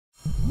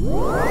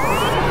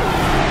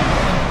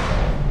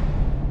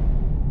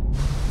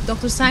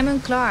Dr. Simon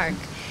Clarke,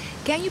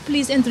 can you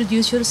please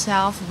introduce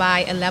yourself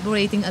by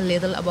elaborating a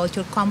little about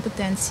your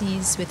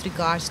competencies with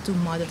regards to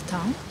mother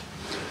tongue?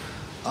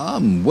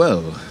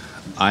 Well,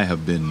 I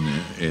have been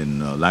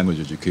in language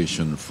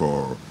education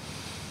for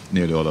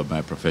nearly all of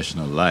my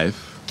professional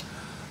life,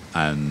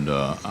 and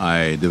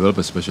I developed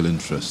a special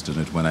interest in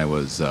it when I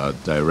was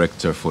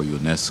director for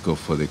UNESCO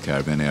for the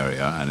Caribbean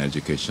area and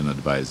education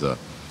advisor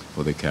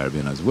for the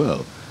Caribbean as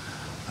well.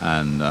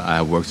 And I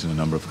have worked in a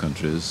number of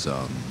countries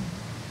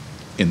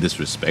in this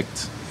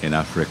respect, in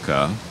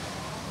Africa,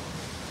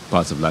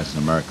 parts of Latin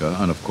America,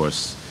 and of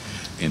course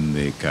in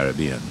the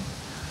Caribbean.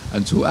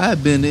 And so I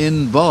have been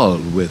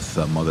involved with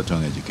mother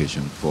tongue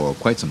education for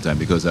quite some time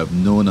because I've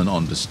known and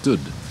understood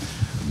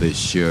the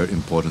sheer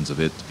importance of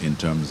it in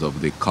terms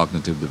of the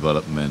cognitive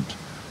development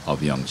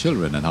of young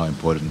children and how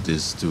important it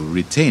is to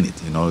retain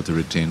it in order to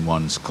retain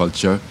one's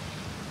culture,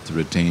 to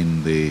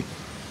retain the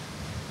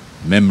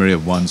memory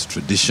of one's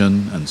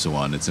tradition, and so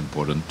on. It's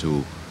important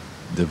to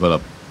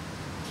develop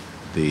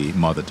the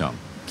mother tongue.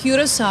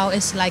 Curacao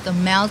is like a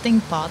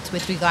melting pot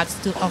with regards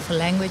of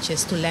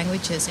languages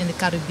in the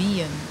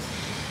Caribbean.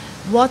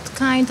 What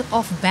kind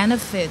of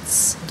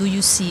benefits do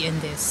you see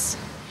in this?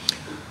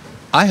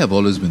 I have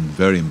always been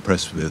very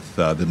impressed with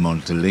the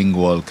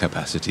multilingual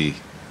capacity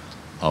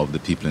of the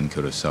people in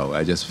Curacao.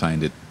 I just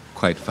find it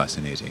quite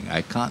fascinating.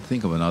 I can't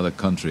think of another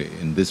country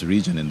in this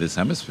region, in this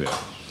hemisphere,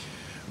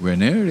 where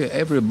nearly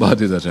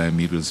everybody that I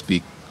meet will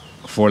speak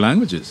 4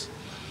 languages.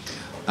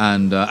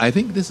 And I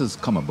think this has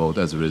come about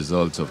as a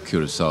result of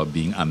Curacao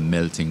being a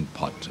melting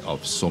pot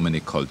of so many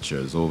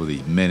cultures over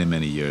the many,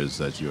 many years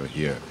that you're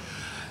here.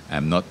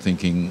 I'm not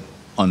thinking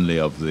only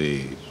of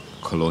the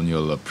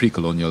colonial or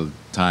pre-colonial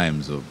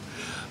times,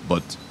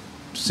 but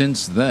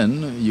since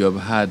then you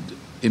have had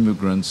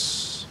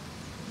immigrants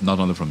not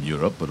only from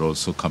Europe but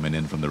also coming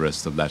in from the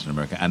rest of Latin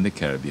America and the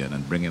Caribbean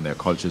and bringing their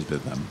cultures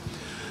with them.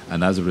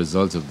 And as a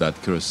result of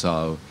that,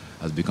 Curacao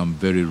has become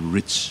very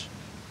rich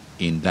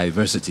in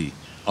diversity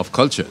of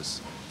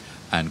cultures.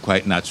 And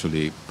quite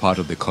naturally, part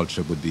of the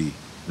culture would be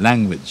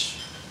language.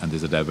 And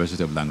there's a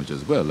diversity of language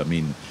as well. I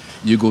mean,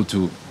 you go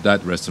to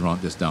that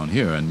restaurant just down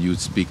here and you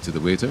speak to the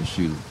waiter.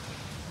 She'll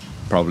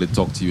probably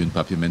talk to you in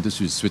Papiamento.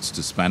 She'll switch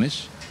to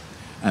Spanish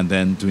and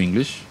then to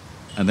English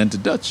and then to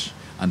Dutch.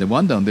 And the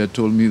one down there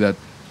told me that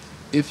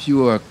if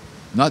you are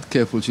not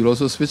careful, she'll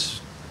also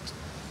switch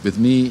with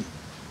me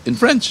in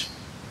French.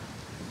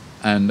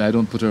 And I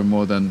don't put her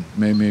more than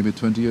maybe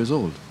 20 years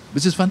old,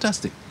 which is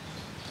fantastic.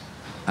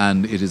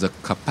 And it is a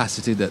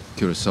capacity that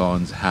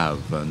Curaçaoans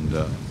have, and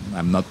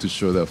I'm not too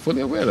sure they're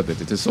fully aware of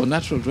it. It is so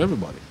natural to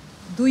everybody.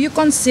 Do you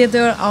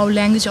consider our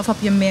language of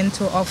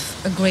Papiamento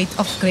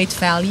of great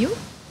value?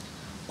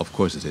 Of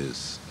course it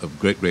is, of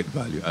great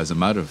value. As a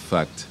matter of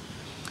fact,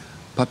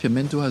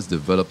 Papiamento has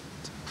developed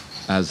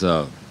as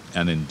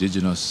an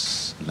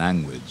indigenous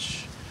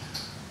language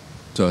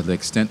to an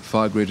extent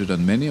far greater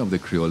than many of the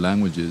Creole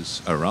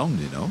languages around,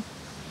 you know.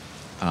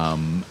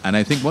 And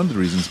I think one of the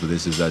reasons for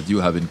this is that you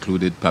have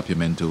included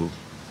Papiamento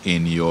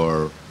in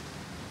your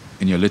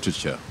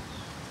literature.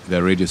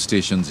 There are radio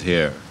stations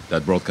here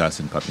that broadcast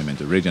in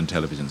Papiamento, radio and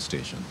television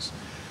stations.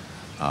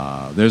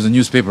 There's a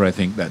newspaper, I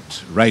think,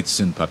 that writes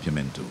in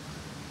Papiamento.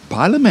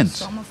 Parliament.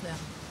 Some of them.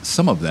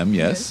 Some of them,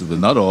 yes. Well,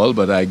 not all,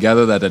 but I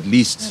gather that at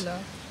least, Hello.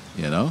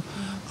 you know.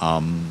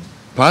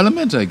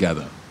 Parliament, I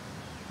gather,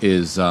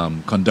 is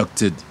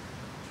conducted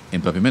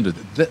in Papiamento.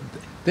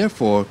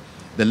 Therefore,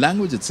 the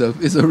language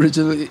itself is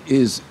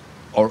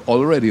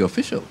already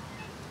official,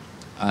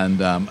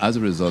 and as a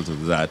result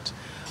of that,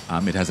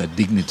 it has a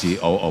dignity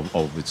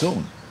of its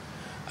own,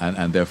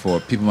 and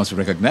therefore people must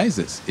recognize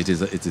this. It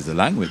is a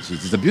language.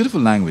 It is a beautiful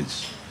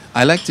language.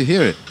 I like to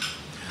hear it,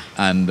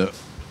 and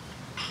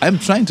I'm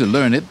trying to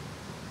learn it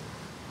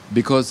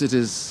because it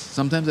is.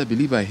 Sometimes I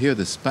believe I hear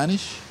the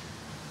Spanish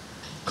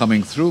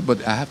coming through,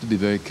 but I have to be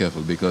very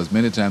careful because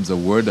many times a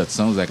word that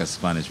sounds like a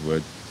Spanish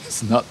word,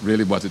 it's not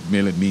really what it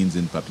merely means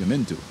in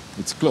Papiamento.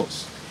 It's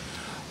close.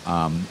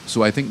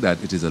 So I think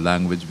that it is a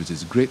language which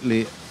is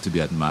greatly to be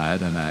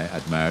admired, and I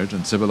admire it,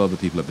 and several other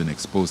people have been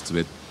exposed to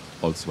it,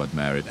 also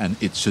admire it, and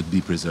it should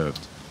be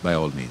preserved by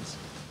all means.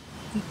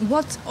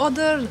 What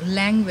other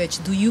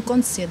language do you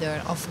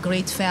consider of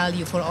great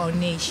value for our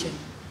nation?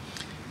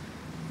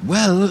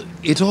 Well,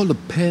 it all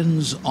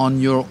depends on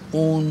your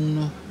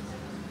own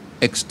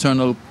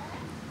external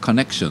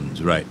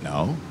connections right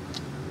now.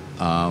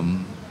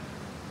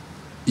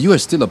 You are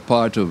still a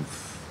part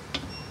of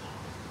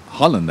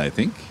Holland, I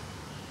think.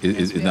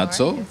 Is that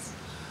so? Yes.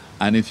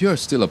 And if you are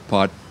still a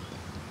part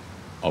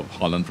of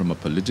Holland from a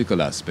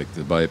political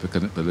aspect, by a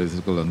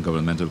political and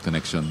governmental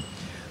connection,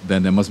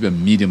 then there must be a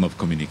medium of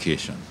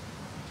communication.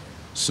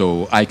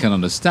 So I can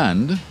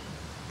understand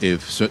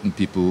if certain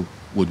people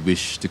would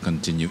wish to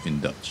continue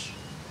in Dutch.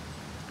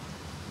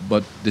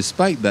 But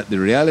despite that, the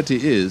reality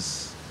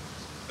is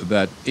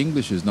that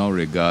English is now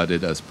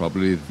regarded as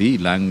probably the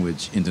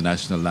language,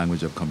 international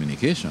language of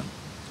communication.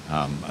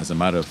 As a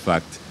matter of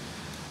fact,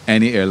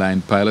 any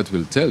airline pilot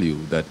will tell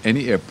you that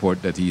any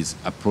airport that he's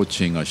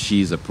approaching or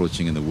she's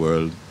approaching in the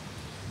world,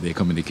 they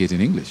communicate in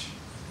English.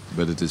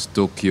 Whether it is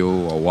Tokyo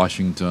or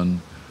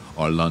Washington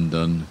or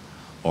London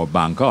or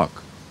Bangkok.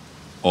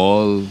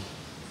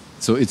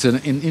 So it's an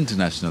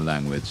international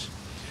language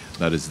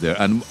that is there.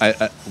 And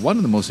one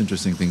of the most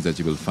interesting things that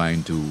you will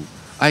find too,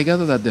 I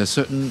gather that there are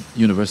certain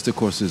university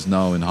courses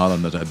now in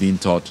Holland that are being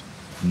taught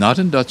not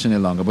in Dutch any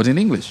longer, but in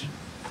English.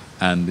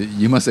 And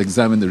you must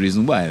examine the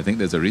reason why. I think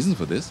there's a reason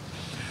for this.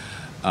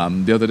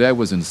 The other day I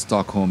was in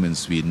Stockholm in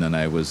Sweden, and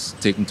I was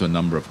taken to a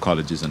number of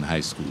colleges and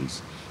high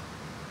schools.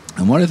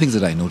 And one of the things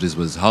that I noticed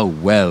was how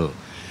well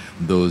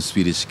those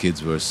Swedish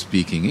kids were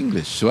speaking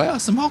English. So I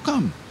asked them, how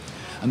come?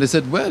 And they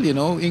said, well, you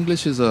know,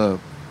 English is a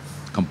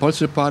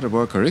compulsory part of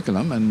our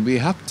curriculum, and we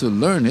have to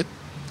learn it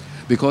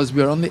because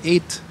we are only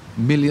 8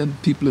 million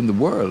people in the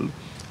world.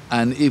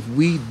 And if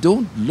we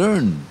don't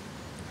learn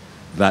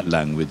that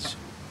language,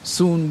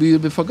 soon we will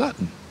be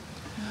forgotten.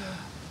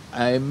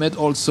 I met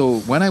also,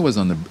 when I was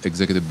on the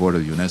executive board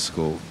of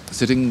UNESCO,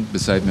 sitting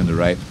beside me on the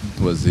right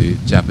was the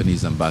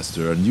Japanese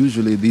ambassador, and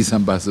usually these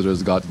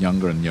ambassadors got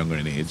younger and younger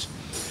in age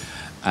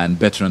and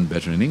better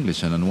in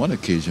English. And on one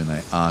occasion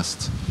I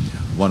asked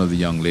one of the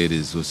young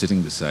ladies who was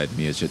sitting beside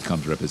me, as she had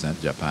come to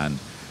represent Japan,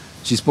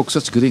 she spoke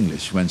such good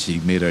English when she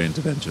made her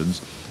interventions,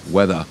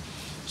 whether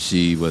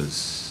she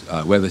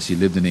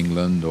lived in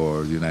England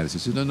or the United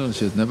States. No,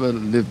 she had never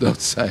lived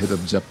outside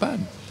of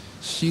Japan.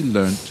 She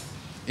learned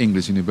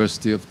English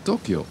University of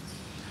Tokyo.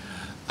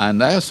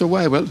 And I asked her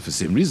why. Well, for the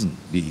same reason.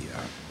 We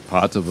are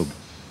part of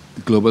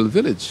a global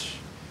village,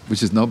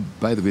 which is now,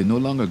 by the way, no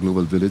longer a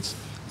global village.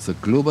 It's a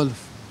global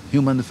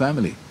human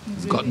family.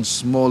 It's gotten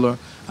smaller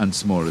and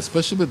smaller,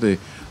 especially with the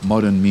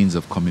modern means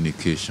of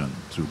communication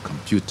through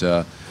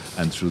computer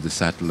and through the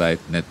satellite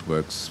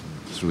networks,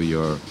 through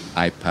your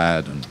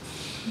iPad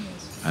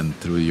and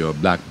through your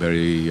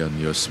BlackBerry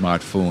and your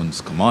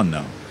smartphones. Come on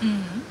now.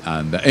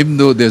 And even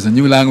though there's a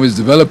new language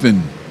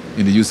developing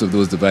in the use of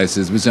those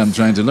devices, which I'm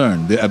trying to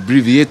learn, the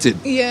abbreviated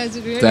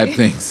type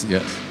things.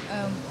 Yes.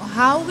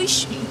 How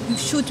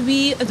should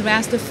we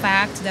address the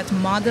fact that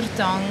mother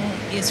tongue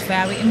is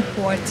very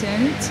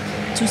important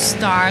to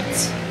start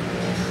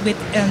with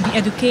the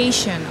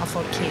education of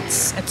our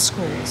kids at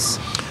schools?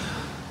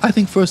 I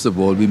think first of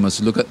all, we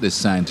must look at the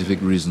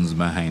scientific reasons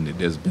behind it.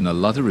 There's been a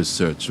lot of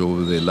research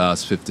over the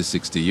last 50,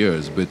 60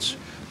 years which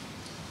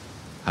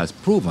has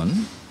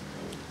proven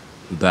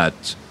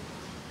that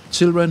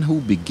children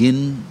who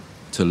begin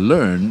to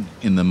learn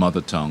in the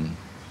mother tongue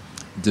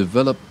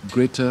develop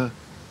greater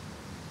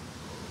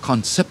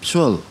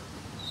conceptual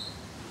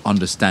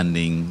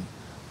understanding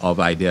of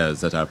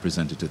ideas that are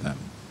presented to them.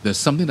 There's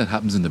something that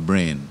happens in the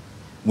brain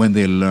when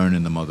they learn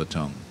in the mother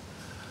tongue.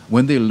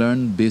 When they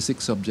learn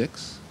basic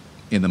subjects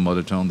in the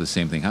mother tongue, the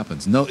same thing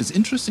happens. Now, it's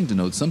interesting to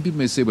note, some people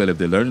may say, well, if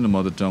they learn in the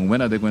mother tongue,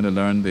 when are they going to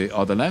learn the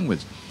other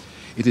language?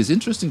 It is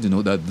interesting to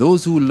note that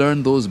those who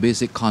learn those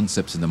basic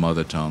concepts in the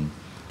mother tongue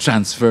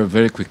transfer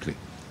very quickly.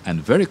 And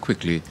very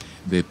quickly,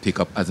 they pick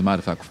up, as a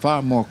matter of fact,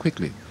 far more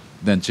quickly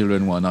than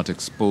children who are not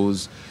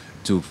exposed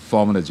to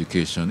formal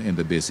education in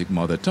the basic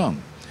mother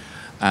tongue.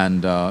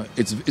 And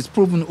it's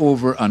proven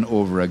over and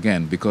over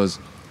again, because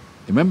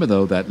remember,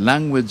 though, that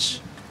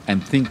language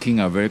and thinking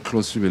are very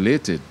closely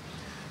related.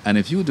 And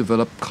if you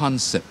develop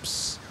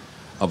concepts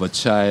of a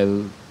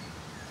child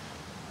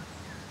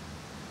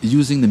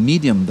using the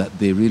medium that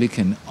they really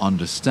can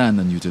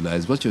understand and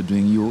utilize, what you're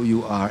doing,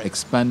 you are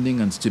expanding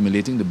and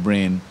stimulating the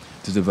brain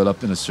to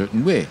develop in a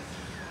certain way.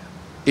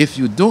 If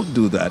you don't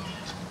do that,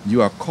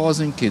 you are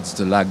causing kids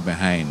to lag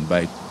behind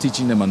by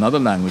teaching them another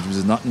language which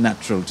is not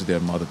natural to their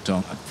mother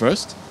tongue at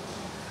first.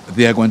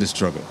 They are going to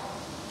struggle.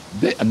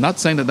 I'm not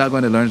saying that they're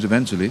going to learn it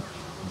eventually.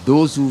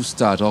 Those who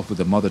start off with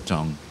the mother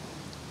tongue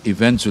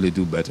eventually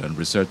do better, and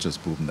research has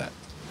proven that.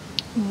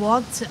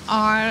 What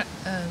are,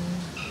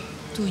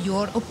 to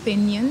your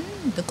opinion,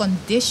 the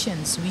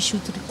conditions we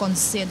should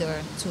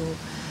consider to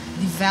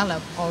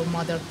develop our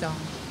mother tongue?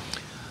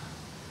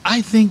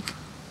 I think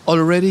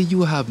already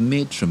you have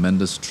made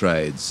tremendous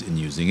strides in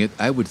using it.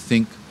 I would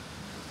think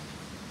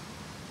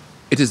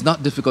it is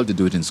not difficult to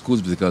do it in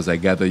schools, because I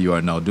gather you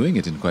are now doing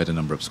it in quite a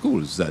number of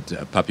schools, that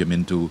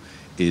Papiamento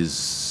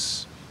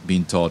is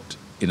being taught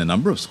in a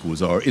number of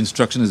schools, or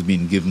instruction is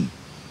being given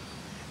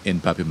in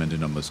Papiamento in a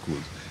number of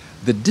schools.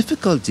 The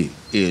difficulty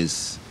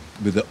is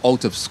with the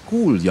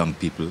out-of-school young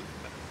people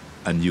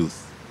and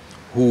youth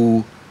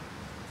who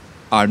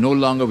are no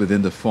longer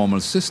within the formal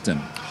system.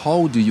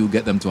 How do you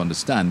get them to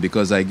understand?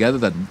 Because I gather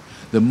that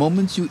the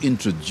moment you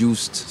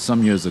introduced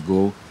some years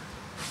ago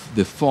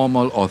the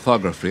formal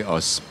orthography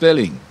or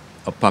spelling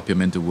of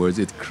Papiamento words,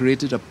 it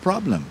created a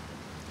problem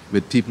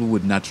with people who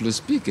would naturally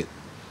speak it.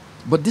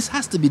 But this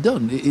has to be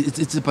done.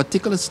 It's a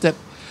particular step,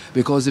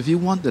 because if you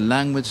want the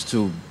language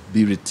to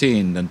be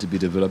retained and to be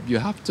developed, you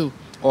have to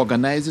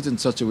organize it in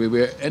such a way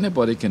where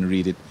anybody can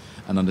read it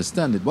and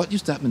understand it. What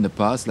used to happen in the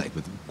past, like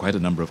with quite a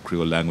number of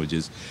Creole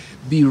languages,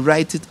 we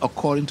write it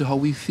according to how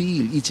we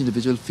feel. Each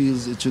individual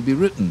feels it should be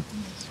written.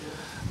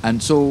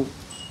 And so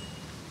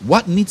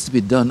What needs to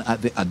be done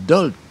at the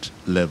adult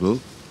level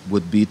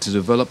would be to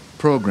develop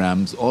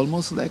programs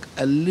almost like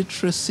a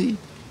literacy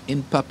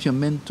in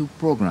Papiamento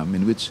program,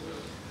 in which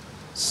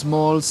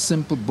small,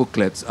 simple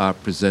booklets are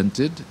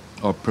presented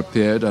or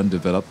prepared and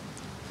developed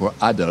for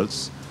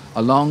adults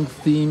along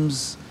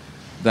themes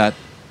that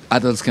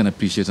adults can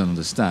appreciate and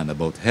understand,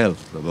 about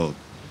health, about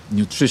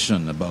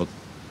nutrition, about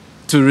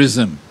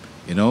tourism,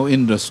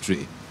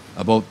 industry,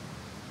 about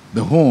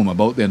the home,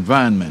 about the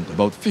environment,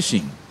 about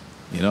fishing,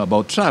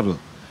 about travel.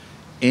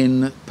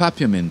 In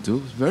Papiamento,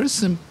 very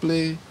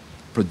simply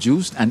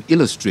produced and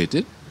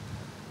illustrated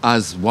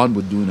as one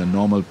would do in a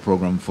normal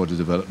program for the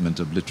development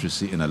of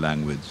literacy in a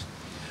language.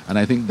 And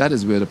I think that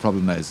is where the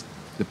problem lies.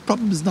 The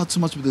problem is not so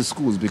much with the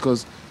schools,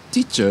 because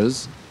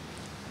teachers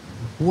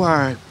who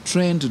are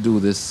trained to do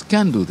this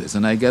can do this.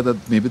 And I gather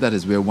maybe that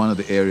is where one of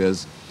the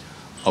areas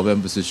of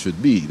emphasis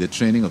should be, the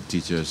training of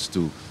teachers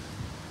to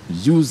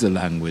use the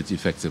language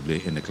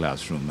effectively in the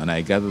classroom. And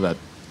I gather that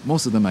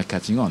most of them are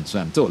catching on, so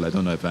I'm told. I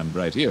don't know if I'm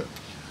right here.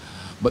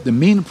 But the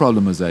main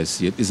problem, as I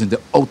see it, is in the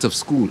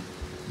out-of-school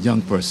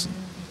young person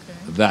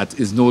that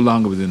is no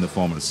longer within the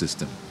formal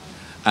system.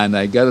 And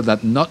I gather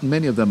that not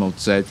many of them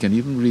outside can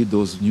even read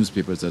those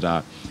newspapers that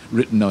are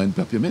written now in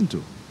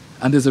Papiamento.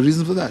 And there's a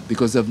reason for that,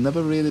 because they've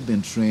never really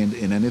been trained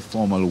in any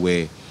formal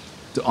way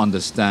to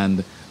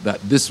understand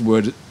that this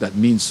word that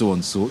means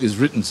so-and-so is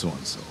written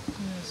so-and-so.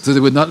 Yes. So they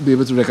would not be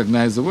able to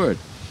recognize the word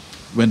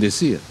when they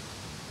see it.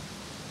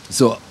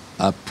 So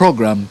a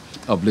program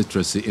of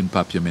literacy in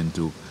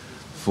Papiamento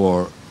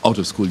for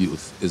out-of-school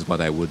youth is what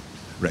I would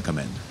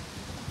recommend.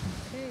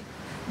 Okay.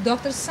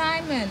 Dr.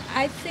 Simon,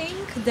 I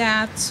think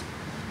that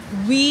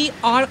we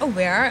are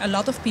aware, a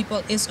lot of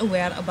people is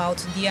aware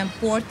about the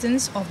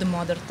importance of the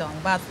mother tongue,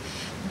 but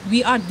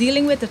we are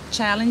dealing with a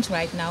challenge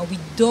right now. We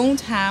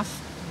don't have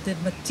the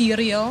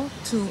material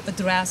to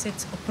address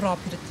it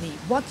appropriately.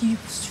 What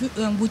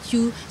would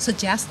you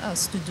suggest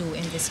us to do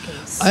in this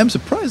case? I am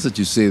surprised that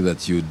you say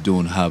that you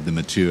don't have the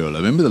material. I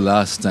remember the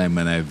last time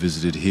when I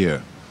visited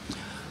here,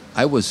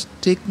 I was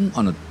taken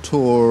on a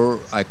tour.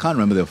 I can't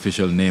remember the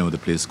official name of the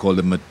place, called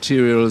the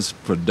Materials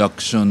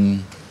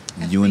Production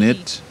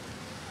Unit.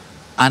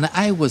 And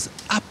I was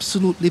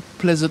absolutely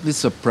pleasantly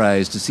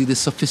surprised to see the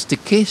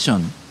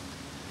sophistication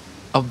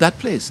of that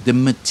place. The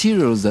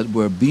materials that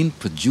were being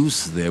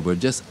produced there were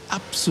just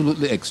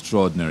absolutely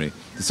extraordinary,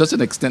 to such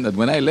an extent that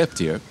when I left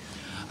here,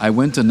 I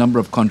went to a number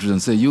of countries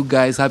and said, you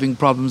guys having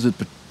problems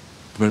with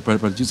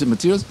producing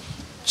materials?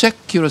 Check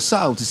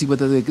Curacao to see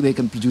whether they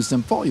can produce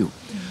them for you.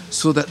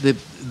 So that the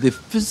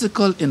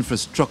physical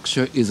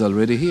infrastructure is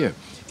already here.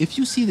 If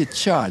you see the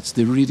charts,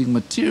 the reading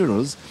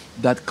materials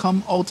that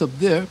come out of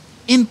there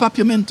in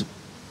Papiamento,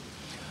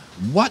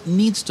 what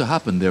needs to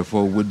happen,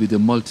 therefore, would be the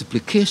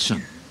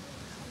multiplication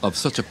of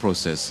such a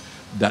process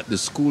that the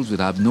schools would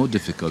have no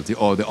difficulty,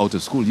 or the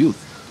out-of-school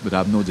youth would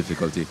have no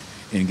difficulty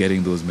in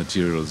getting those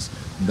materials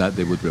that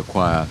they would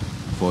require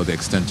for the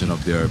extension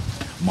of their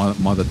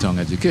mother tongue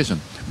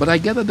education. But I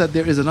gather that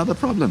there is another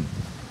problem.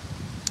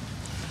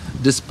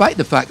 Despite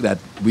the fact that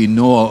we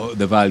know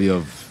the value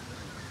of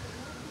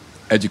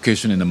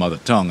education in the mother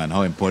tongue and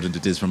how important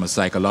it is from a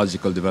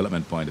psychological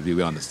development point of view,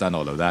 we understand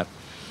all of that.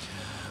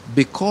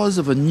 Because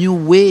of a new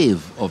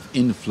wave of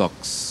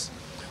influx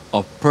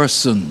of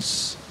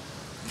persons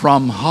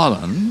from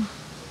Holland,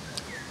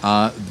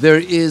 there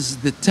is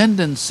the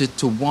tendency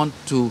to want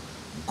to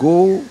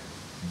go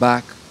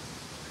back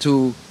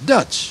to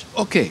Dutch.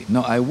 Okay,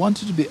 now I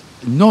want you to be,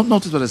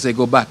 notice what I say,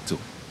 go back to.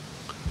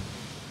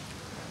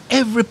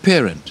 Every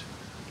parent,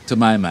 to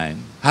my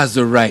mind, has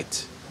the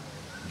right,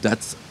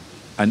 that's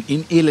an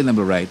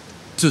inalienable right,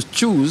 to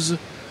choose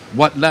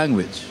what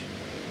language.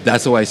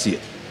 That's how I see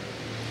it.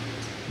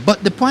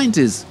 But the point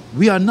is,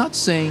 we are not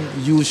saying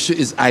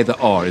is either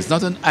or. It's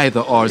not an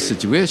either or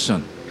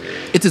situation.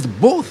 It is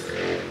both.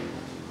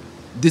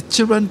 The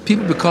children,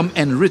 people become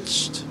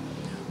enriched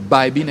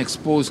by being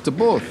exposed to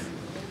both.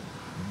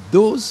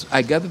 Those,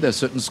 I gather there are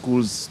certain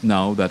schools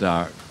now that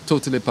are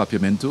totally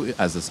Papiamento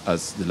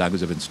as the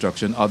language of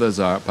instruction. Others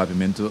are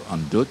Papiamento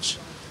on Dutch.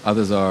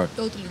 Others are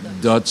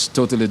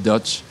totally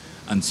Dutch,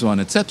 and so on,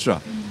 etc.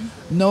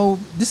 Mm-hmm. No,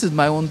 this is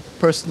my own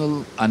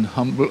personal and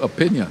humble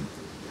opinion.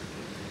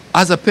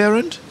 As a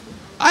parent,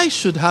 I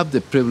should have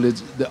the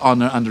privilege, the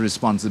honor, and the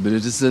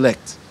responsibility to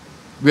select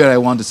where I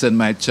want to send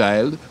my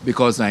child,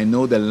 because I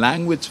know the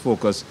language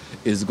focus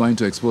is going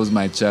to expose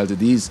my child to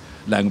these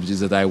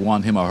languages that I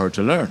want him or her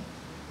to learn.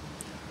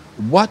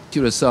 What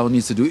Curacao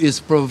needs to do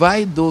is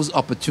provide those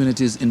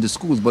opportunities in the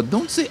schools, but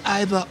don't say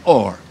either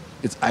or.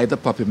 It's either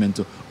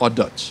Papiamento or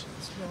Dutch.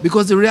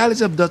 Because the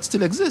reality of Dutch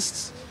still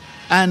exists.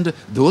 And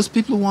those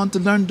people who want to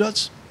learn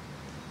Dutch,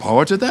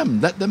 power to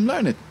them, let them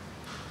learn it.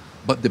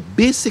 But the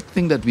basic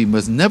thing that we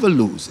must never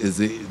lose is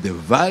the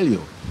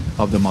value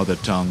of the mother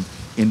tongue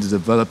in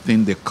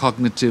developing the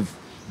cognitive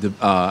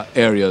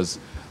areas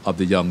of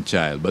the young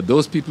child. But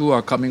those people who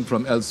are coming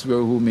from elsewhere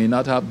who may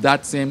not have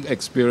that same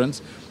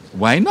experience,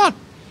 why not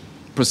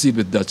proceed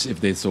with Dutch if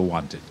they so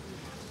want it?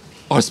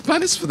 Or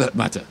Spanish for that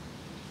matter.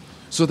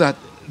 So that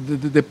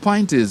the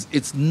point is,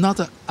 it's not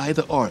a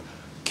either or.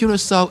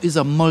 Curacao is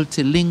a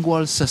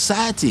multilingual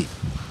society.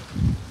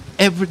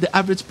 The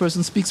average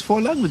person speaks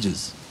 4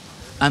 languages,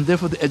 and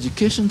therefore the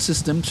education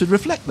system should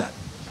reflect that.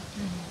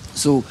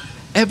 So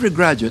every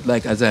graduate,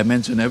 like as I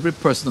mentioned, every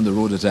person on the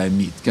road that I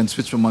meet can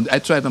switch from one. I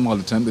try them all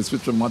the time. They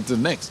switch from one to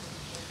the next.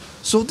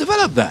 So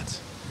develop that.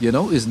 You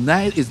know, it's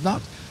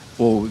not,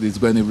 oh, it's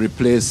going to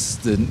replace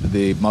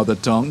the mother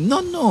tongue.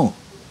 No.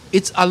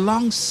 It's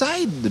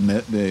alongside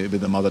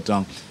with the mother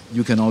tongue.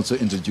 You can also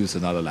introduce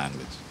another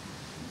language.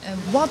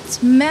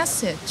 What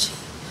message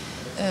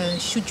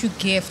should you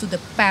give to the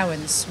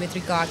parents with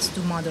regards to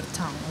mother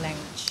tongue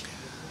language?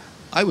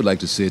 I would like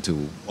to say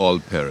to all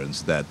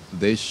parents that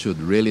they should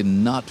really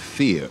not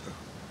fear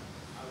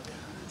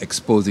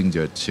exposing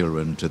their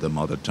children to the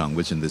mother tongue,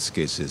 which in this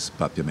case is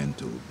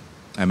Papiamento.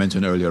 I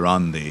mentioned earlier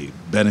on the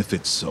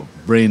benefits of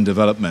brain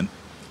development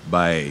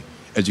by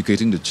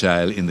educating the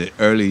child in the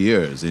early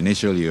years,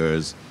 initial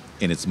years,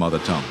 in its mother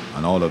tongue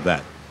and all of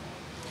that.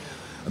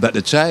 That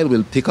the child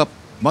will pick up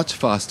much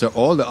faster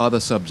all the other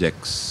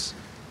subjects,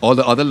 all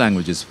the other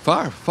languages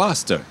far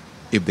faster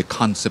if the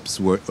concepts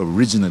were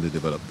originally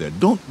developed there.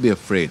 Don't be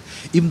afraid,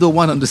 even though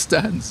one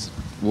understands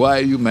why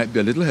you might be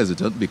a little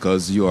hesitant,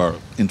 because you are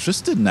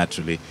interested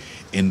naturally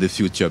in the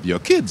future of your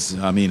kids.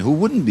 I mean, who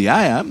wouldn't be?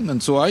 I am,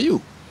 and so are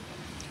you.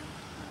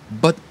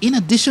 But in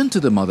addition to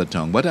the mother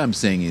tongue, what I'm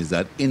saying is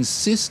that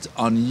insist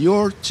on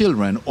your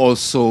children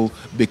also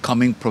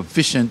becoming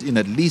proficient in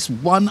at least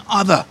one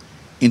other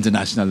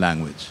international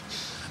language.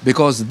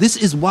 Because this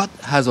is what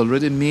has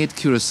already made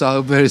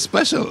Curacao very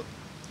special.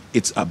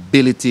 Its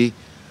ability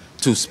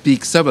to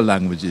speak several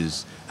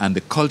languages, and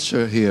the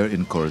culture here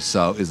in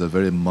Curacao is a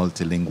very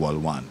multilingual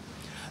one.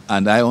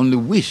 And I only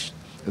wish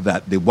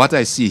that what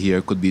I see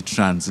here could be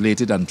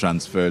translated and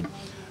transferred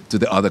to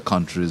the other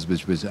countries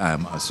with which I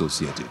am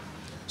associated.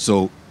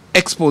 So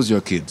expose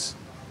your kids.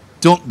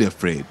 Don't be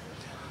afraid.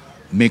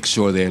 Make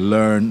sure they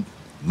learn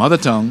mother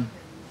tongue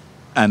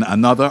and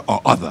another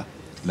or other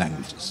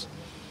languages.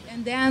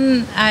 And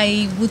then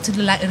I would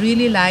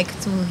really like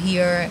to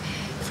hear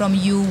from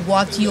you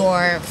what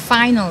your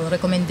final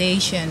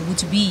recommendation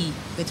would be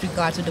with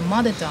regard to the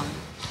mother tongue.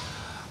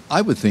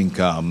 I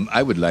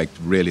would like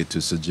really to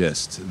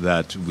suggest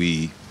that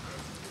we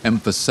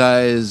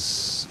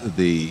emphasize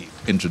the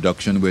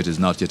introduction, where it is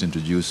not yet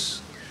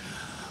introduced,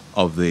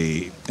 of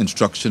the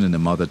instruction in the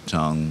mother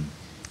tongue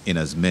in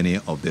as many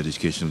of the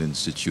educational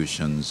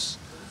institutions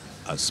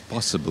as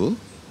possible.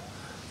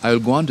 I will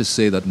go on to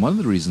say that one of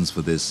the reasons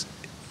for this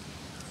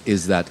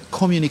is that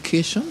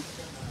communication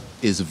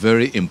is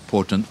very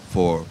important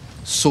for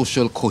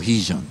social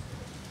cohesion,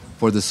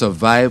 for the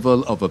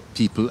survival of a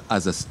people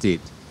as a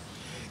state.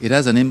 It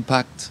has an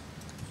impact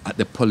at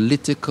the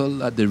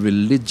political, at the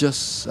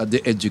religious, at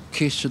the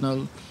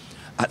educational,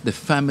 at the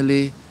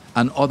family,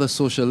 and other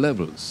social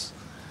levels.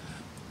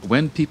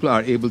 When people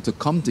are able to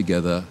come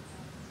together,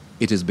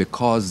 it is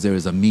because there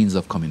is a means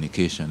of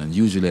communication, and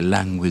usually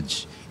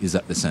language is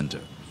at the center.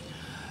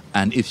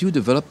 And if you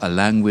develop a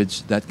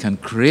language that can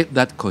create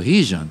that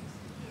cohesion,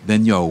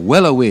 then you're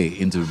well away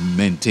into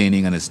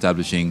maintaining and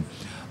establishing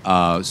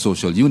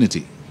social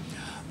unity.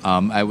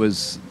 I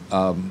was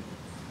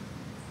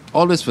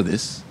always for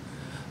this.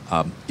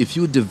 If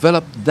you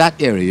develop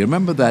that area,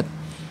 remember that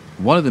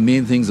one of the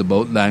main things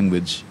about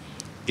language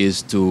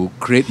is to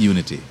create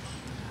unity.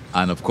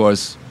 And of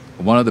course,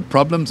 one of the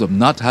problems of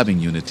not having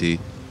unity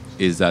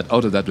is that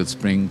out of that will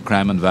spring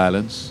crime and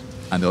violence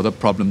and the other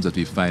problems that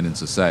we find in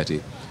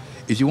society.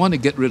 If you want to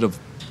get rid of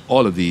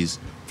all of these,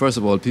 first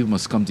of all, people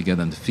must come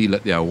together and feel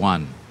that they are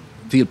one,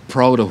 feel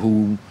proud of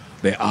who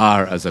they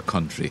are as a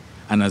country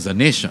and as a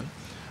nation.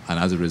 And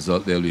as a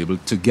result, they'll be able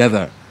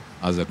together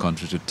as a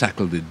country to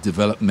tackle the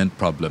development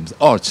problems,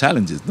 or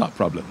challenges, not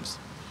problems,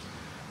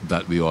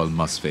 that we all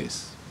must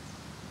face.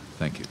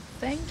 Thank you.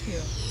 Thank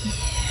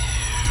you.